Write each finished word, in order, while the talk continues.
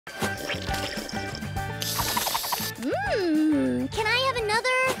Can I have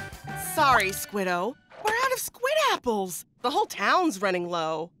another? Sorry, Squiddo. We're out of squid apples. The whole town's running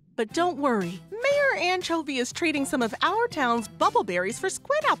low. But don't worry. Mayor Anchovy is trading some of our town's bubble berries for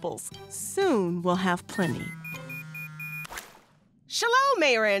squid apples. Soon we'll have plenty. Shalom,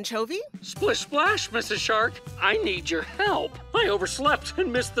 Mayor Anchovy. Splish splash, Mrs. Shark. I need your help. I overslept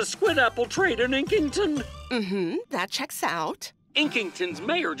and missed the squid apple trade in Inkington. That checks out. Inkington's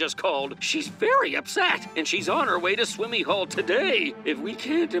mayor just called. She's very upset, and she's on her way to Swimmy Hall today. If we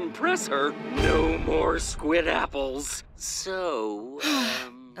can't impress her, no more squid apples. So,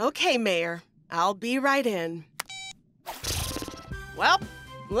 Okay, Mayor. I'll be right in. Well,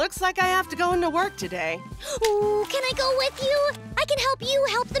 looks like I have to go into work today. Ooh, can I go with you? I can help you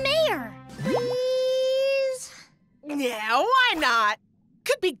help the mayor. Please? Yeah, why not?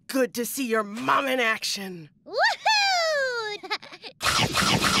 Could be good to see your mom in action. Woohoo!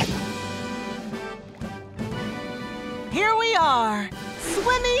 Here we are,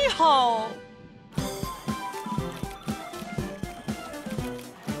 Swimmy Hall.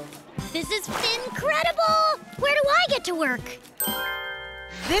 This is incredible! Where do I get to work?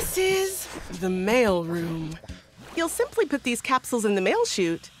 This is the mail room. You'll simply put these capsules in the mail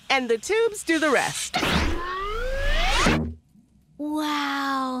chute, and the tubes do the rest.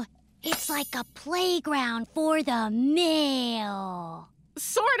 Wow, it's like a playground for the mail.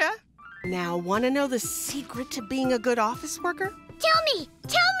 Sorta. Now, want to know the secret to being a good office worker? Tell me!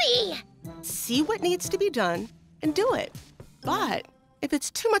 See what needs to be done and do it. But if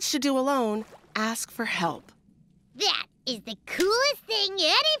it's too much to do alone, ask for help. That is the coolest thing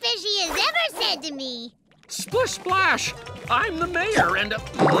any fishy has ever said to me. Splish splash. I'm the mayor, and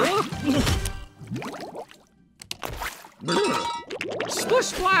Splish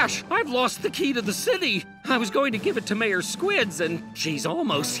splash. I've lost the key to the city. I was going to give it to Mayor Squids, and she's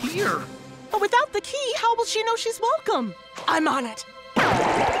almost here. But without the key, how will she know she's welcome? I'm on it.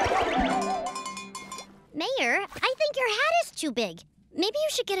 Mayor, I think your hat is too big. Maybe you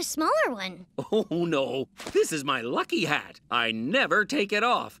should get a smaller one. Oh, no. This is my lucky hat. I never take it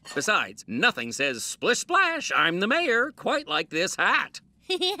off. Besides, nothing says splish splash, I'm the mayor, quite like this hat.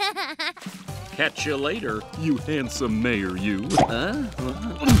 Catch you later, you handsome mayor, you.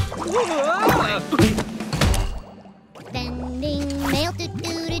 Sending mail,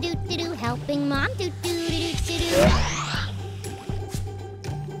 do-do-do-do-do-do, helping mom, do-do-do-do-do-do.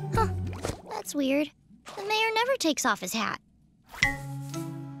 Huh, that's weird. The mayor never takes off his hat.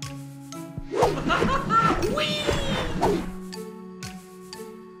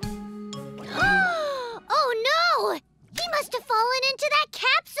 Oh no! He must have fallen into that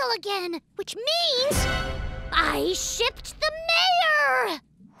capsule again, which means I shipped the mayor!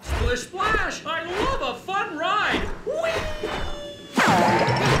 Splish splash, I love a fun ride.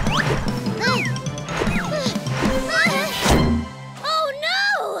 Oh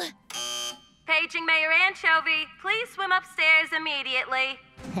no! Paging Mayor Anchovy, please swim upstairs immediately.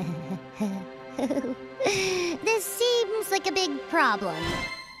 This seems like a big problem.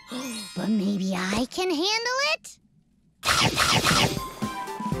 But maybe I can handle it?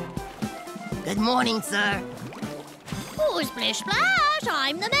 Good morning, sir. Oh, splish splash,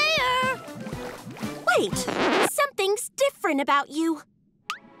 I'm the mayor. Wait, something's different about you.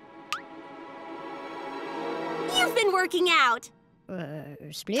 You've been working out.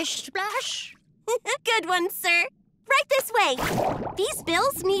 Splish splash? Good one, sir. Right this way. These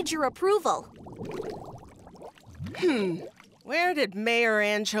bills need your approval. Where did Mayor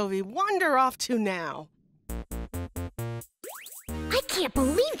Anchovy wander off to now? I can't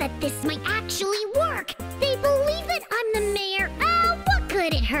believe that this might actually work. They believe that I'm the mayor. Oh, what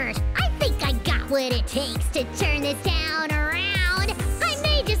could it hurt? I think I got what it takes to turn this town around. I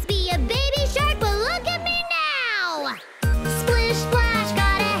may just be a baby shark, but look at me now. Splish splash,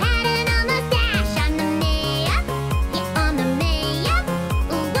 got a hat and a mustache. I'm the mayor. Yeah, I'm the mayor.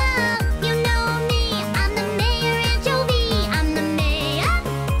 Ooh, whoa, you know me. I'm the mayor anchovy. I'm the mayor.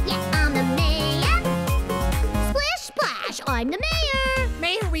 Yeah, I'm the mayor. Splish splash, I'm the mayor.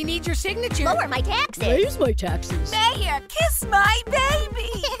 Mayor, we need your signature. Lower my taxes. Raise my taxes. Mayor, kiss my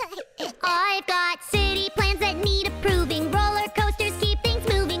baby. I've got city plans that need approving. Roller coasters keep things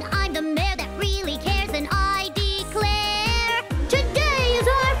moving. I'm the mayor that really cares, and I declare today is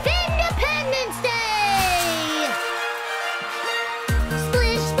our Independence Day.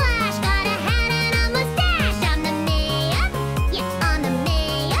 Splish splash, got a hat and a mustache. I'm the mayor. Yeah, I'm the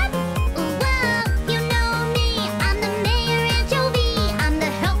mayor. Ooh, whoa, you know me. I'm the mayor anchovy. I'm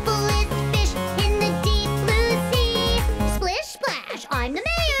the helpfulest fish in the deep blue sea. Splish splash, I'm the mayor.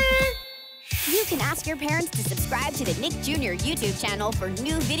 You can to the Nick Jr. YouTube channel for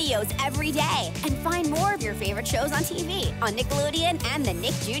new videos every day. And find more of your favorite shows on TV on Nickelodeon and the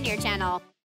Nick Jr. channel.